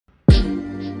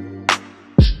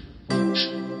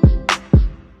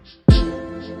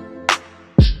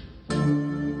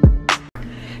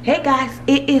Hey guys,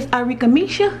 it is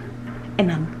Arickamisha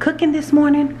and I'm cooking this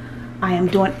morning. I am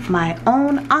doing my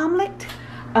own omelet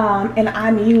and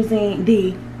I'm using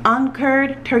the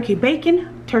uncured turkey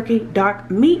bacon, turkey dark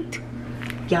meat.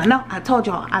 Y'all know, I told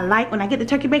y'all, I like, when I get the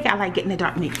turkey bacon, I like getting the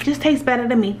dark meat. It just tastes better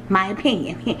to me, my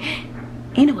opinion.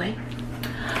 Anyway,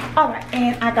 alright,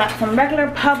 and I got some regular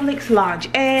Publix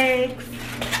large eggs.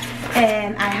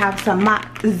 And I have some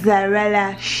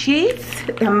mozzarella cheese,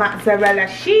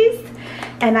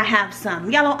 and I have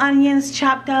some yellow onions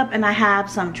chopped up, and I have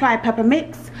some tri-pepper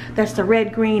mix. That's the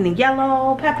red, green, and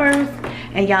yellow peppers.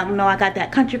 And y'all know I got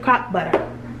that country crock butter.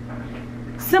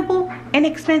 Simple,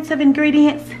 inexpensive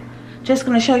ingredients. Just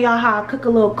gonna show y'all how I cook a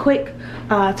little quick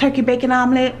turkey bacon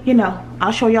omelet. You know,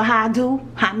 I'll show y'all how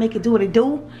I make it do what it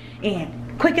do, and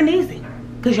quick and easy.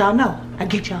 Cause y'all know I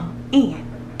get y'all in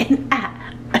and out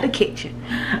of the kitchen.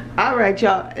 All right,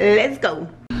 y'all, let's go.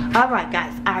 All right,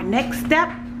 guys, our next step,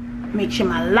 make sure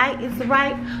my light is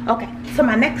right. Okay, so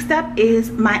my next step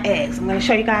is my eggs. I'm going to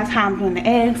show you guys how I'm doing the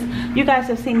eggs. You guys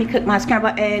have seen me cook my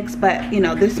scrambled eggs, but you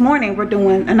know, this morning we're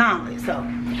doing an omelet. So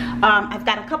I've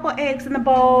got a couple eggs in the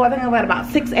bowl. I think I've got about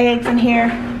 6 eggs in here.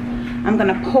 I'm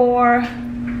going to pour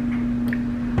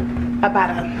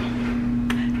about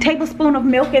a tablespoon of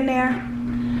milk in there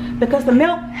because the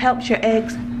milk helps your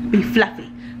eggs be fluffy.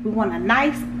 We want a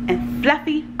nice and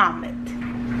fluffy omelet.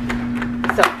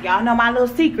 So y'all know my little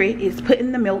secret is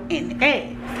putting the milk in the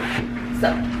eggs.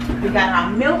 So we got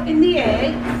our milk in the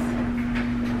eggs.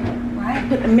 Right,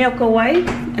 put the milk away,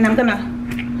 and I'm gonna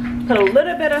put a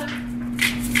little bit of,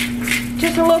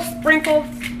 just a little sprinkle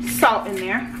salt in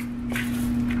there.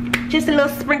 Just a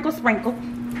little sprinkle.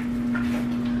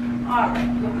 All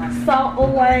right, put my salt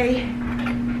away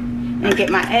and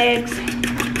get my eggs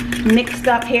mixed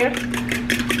up here.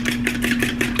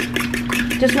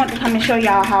 Just want to come and show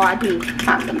y'all how I do.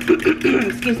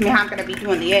 Excuse me, how I'm gonna be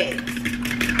doing the eggs.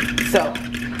 So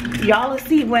y'all will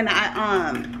see when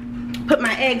I put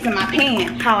my eggs in my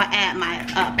pan how I add my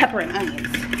pepper and onions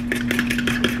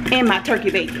and my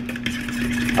turkey bacon.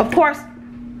 Of course,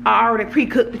 I already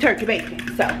pre-cooked the turkey bacon.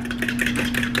 So,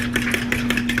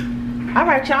 all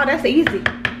right, y'all, that's easy.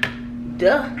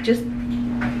 Duh, just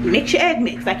mix your egg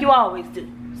mix like you always do.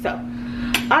 So,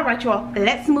 all right, y'all,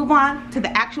 let's move on to the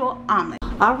actual omelet.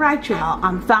 All right, y'all,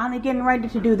 I'm finally getting ready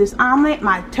to do this omelet.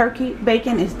 My turkey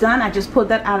bacon is done. I just pulled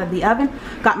that out of the oven.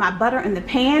 Got my butter in the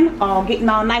pan, all getting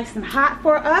all nice and hot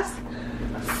for us.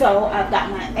 So I've got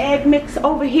my egg mix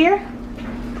over here.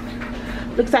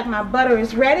 Looks like my butter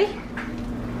is ready.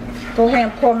 Go ahead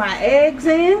and pour my eggs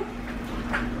in.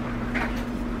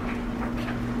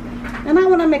 And I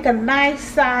want to make a nice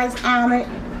sized omelet.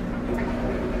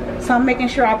 So I'm making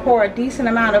sure I pour a decent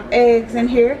amount of eggs in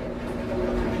here.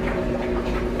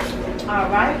 All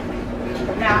right.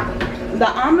 Now, the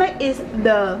omelet is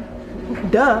the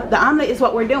omelet is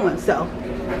what we're doing. So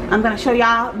I'm going to show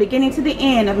y'all beginning to the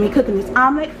end of me cooking this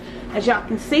omelet. As y'all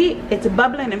can see, it's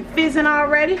bubbling and fizzing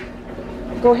already.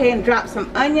 Go ahead and drop some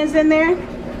onions in there.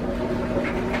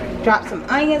 Drop some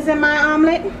onions in my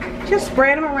omelet. Just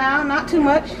spread them around, not too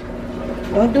much.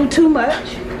 Don't do too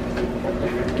much.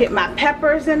 Get my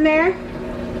peppers in there.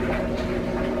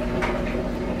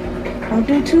 Don't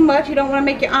do too much. You don't want to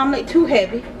make your omelet too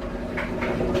heavy.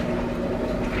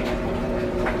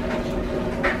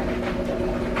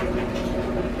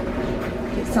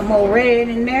 Get some more red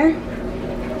in there,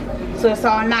 so it's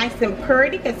all nice and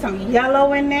pretty. Get some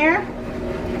yellow in there.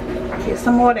 Get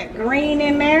some more of that green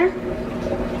in there.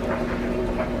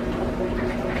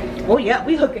 Oh yeah,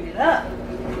 we hooking it up.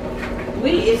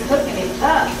 We is hooking it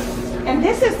up. And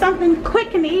this is something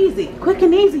quick and easy. Quick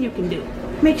and easy you can do.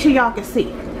 Make sure y'all can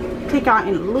see. Take y'all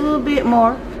in a little bit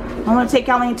more. I don't want to take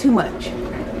y'all in too much.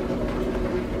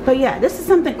 But yeah, this is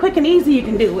something quick and easy you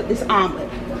can do with this omelet.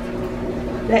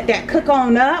 Let that cook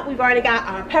on up. We've already got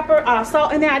our pepper,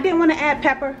 salt in there. I didn't want to add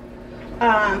pepper.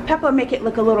 Pepper make it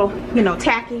look a little, you know,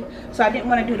 tacky. So I didn't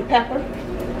want to do the pepper.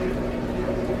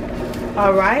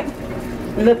 All right.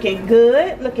 Looking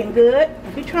good. Looking good.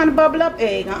 If you're trying to bubble up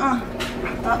egg, all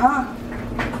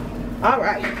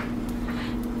right.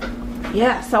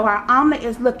 Yeah, so our omelet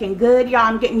is looking good, y'all.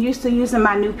 I'm getting used to using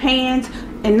my new pans.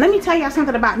 And let me tell y'all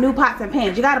something about new pots and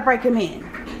pans. You got to break them in.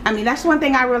 I mean, that's one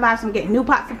thing I realized from getting new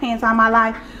pots and pans all my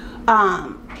life.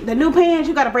 The new pans,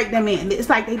 you got to break them in. It's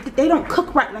like they don't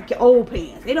cook right like your old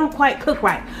pans. They don't quite cook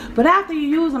right. But after you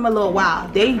use them a little while,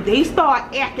 they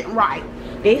start acting right.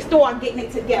 They start getting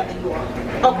it together, you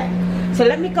all. Okay, so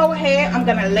let me go ahead. I'm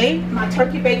going to lay my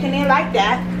turkey bacon in like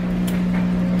that.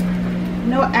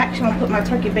 No, actually, I'm gonna put my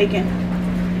turkey bacon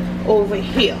over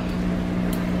here.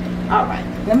 All right,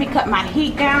 let me cut my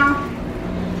heat down.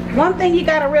 One thing you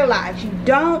gotta realize, you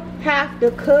don't have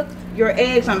to cook your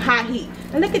eggs on high heat.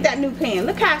 And look at that new pan.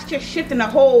 Look how it's just shifting the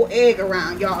whole egg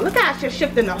around, y'all. Look how it's just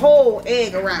shifting the whole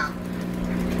egg around.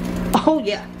 Oh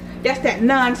yeah, that's that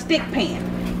non-stick pan.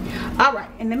 All right,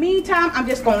 in the meantime, I'm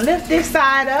just gonna lift this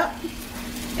side up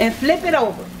and flip it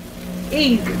over.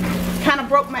 Easy. Kind of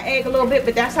broke my egg a little bit,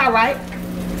 but that's all right.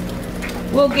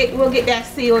 We'll get that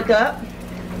sealed up.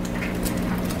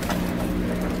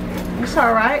 It's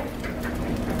all right.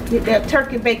 Get that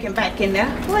turkey bacon back in there.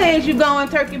 Where's you going,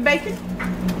 turkey bacon?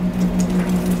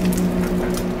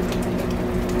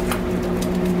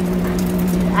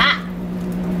 Ah,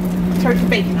 turkey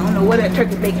bacon. I don't know where that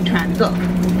turkey bacon trying to go.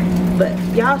 But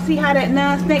y'all see how that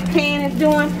non-stick pan is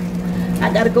doing?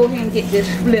 I gotta go ahead and get this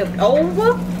flipped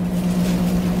over.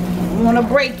 I don't want to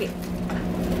break it.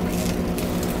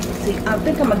 See, I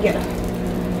think I'm gonna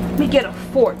get a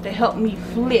fork to help me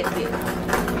flip it.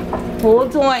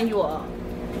 Hold on, you all.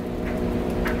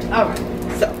 All right,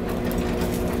 so.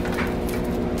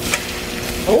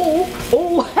 Oh,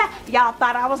 y'all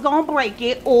thought I was gonna break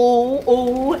it.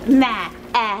 Oh, nah.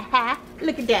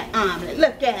 Look at that omelet.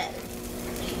 Look at it.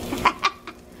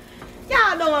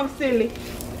 Y'all know I'm silly.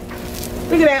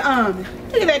 Look at that omelet.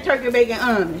 Look at that turkey bacon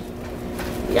omelet.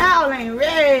 Y'all ain't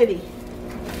ready.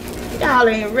 Y'all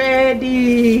ain't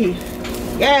ready.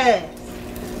 Yes.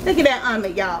 Look at that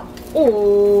omelet, y'all.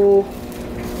 Oh,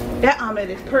 that omelet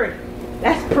is pretty.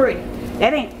 That's pretty.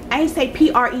 That ain't, I ain't say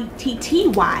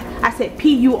P-R-E-T-T-Y. I said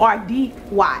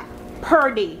P-U-R-D-Y.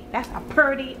 Purdy. That's a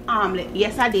purdy omelet.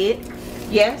 Yes, I did.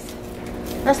 Yes.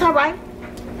 That's all right.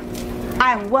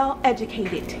 I am well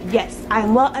educated. Yes, I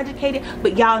am well educated,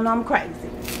 but y'all know I'm crazy.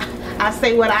 I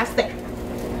say what I say.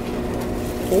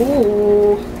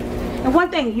 Ooh. And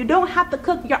one thing, you don't have to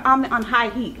cook your omelet on high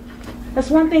heat. That's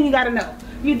one thing you gotta know.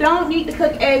 You don't need to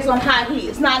cook eggs on high heat.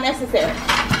 It's not necessary.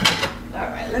 All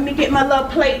right, let me get my little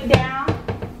plate down.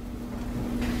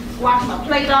 Wash my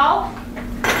plate off.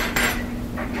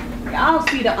 Y'all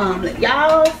see the omelet.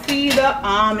 Y'all see the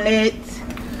omelet.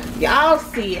 Y'all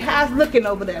see it. How's it looking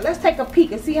over there? Let's take a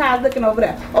peek and see how it's looking over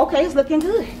there. Okay, it's looking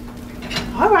good.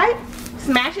 All right.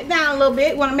 Smash it down a little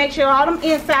bit. Want to make sure all them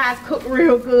insides cook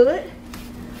real good.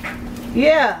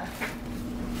 Yeah.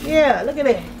 Yeah, look at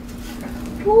that.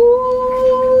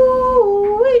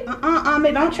 Ooh.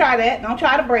 Omelet, don't try that. Don't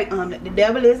try to break omelet. The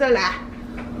devil is a lie.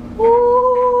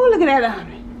 Ooh, look at that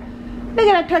omelet. Look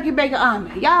at that turkey bacon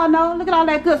omelet. Y'all know, look at all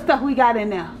that good stuff we got in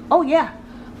there. Oh yeah.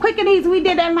 Quick and easy. We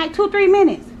did that in like 2-3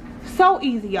 minutes. So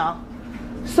easy, y'all.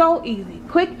 So easy.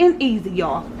 Quick and easy,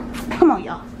 y'all. Come on,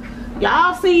 y'all.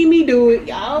 Y'all see me do it.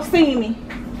 Y'all see me.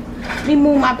 Let me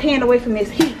move my pan away from this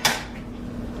heat.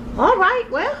 All right,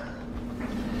 well,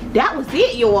 that was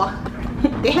it, y'all.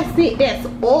 That's it. That's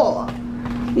all.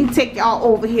 Let me take y'all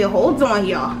over here. Hold on,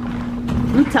 y'all.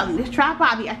 I'm telling you, this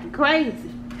tripod be acting crazy.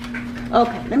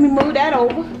 Okay, let me move that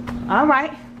over. All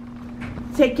right.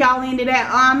 Take y'all into that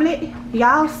omelet.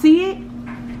 Y'all see it?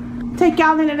 Take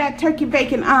y'all into that turkey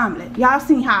bacon omelet. Y'all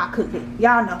seen how I cook it.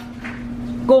 Y'all know.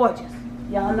 Gorgeous.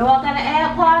 Y'all know I gotta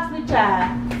add parsley,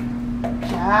 child.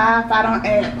 Child, if I don't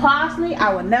add parsley,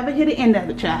 I will never hit the end of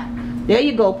it, child. There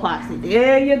you go, parsley.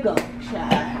 There you go,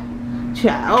 child.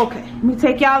 Child, okay. Let me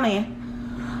take y'all in.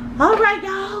 All right,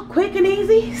 y'all. Quick and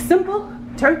easy, simple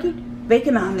turkey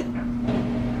bacon omelet.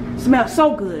 Smells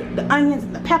so good. The onions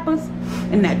and the peppers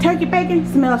and that turkey bacon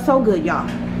smells so good, y'all.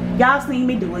 Y'all seen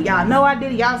me do it. Y'all know I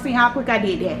did it. Y'all seen how quick I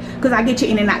did that. Because I get you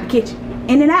in and out the kitchen.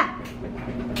 In and out.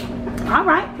 All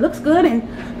right. Looks good. And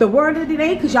the word of the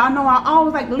day, because y'all know I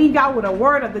always like to leave y'all with a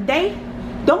word of the day.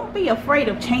 Don't be afraid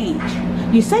of change.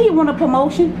 You say you want a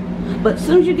promotion, but as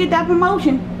soon as you get that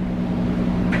promotion,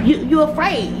 you're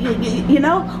afraid. You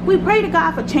know, we pray to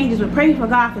God for changes. We pray for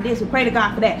God for this. We pray to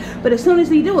God for that. But as soon as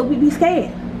we do it, we be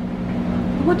scared.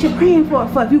 What you praying for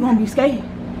if you're going to be scared?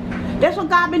 That's what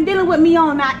God been dealing with me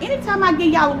on. Now, anytime I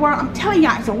give y'all a word, I'm telling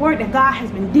y'all it's a word that God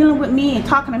has been dealing with me and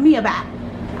talking to me about.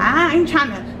 I ain't trying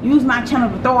to use my channel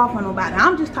to throw off on nobody.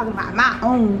 I'm just talking about my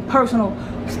own personal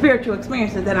spiritual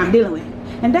experiences that I'm dealing with.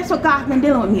 And that's what God's been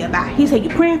dealing with me about. He said,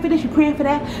 you're praying for this, you're praying for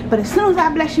that. But as soon as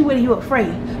I bless you with it, you're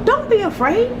afraid. Don't be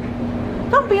afraid.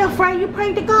 Don't be afraid. You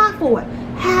pray to God for it.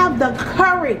 Have the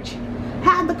courage.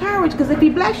 Have the courage. Because if he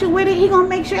bless you with it, he going to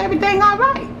make sure everything all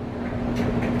right.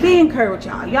 Be encouraged,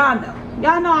 y'all. Y'all know.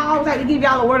 Y'all know I always like to give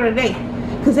y'all a word of the day.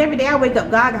 Because every day I wake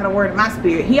up, God got a word in my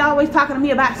spirit. He always talking to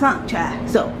me about something, child.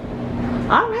 So,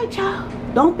 all right, y'all.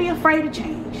 Don't be afraid of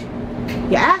change.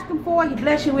 You ask him for it, he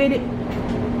bless you with it.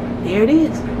 There it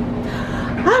is.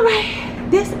 All right.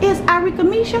 This is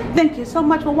Arickamisha. Thank you so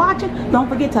much for watching. Don't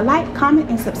forget to like, comment,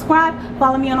 and subscribe.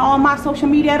 Follow me on all my social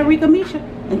media at Arickamisha.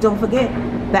 And don't forget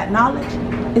that knowledge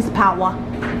It's power.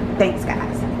 Thanks,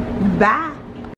 guys. Bye.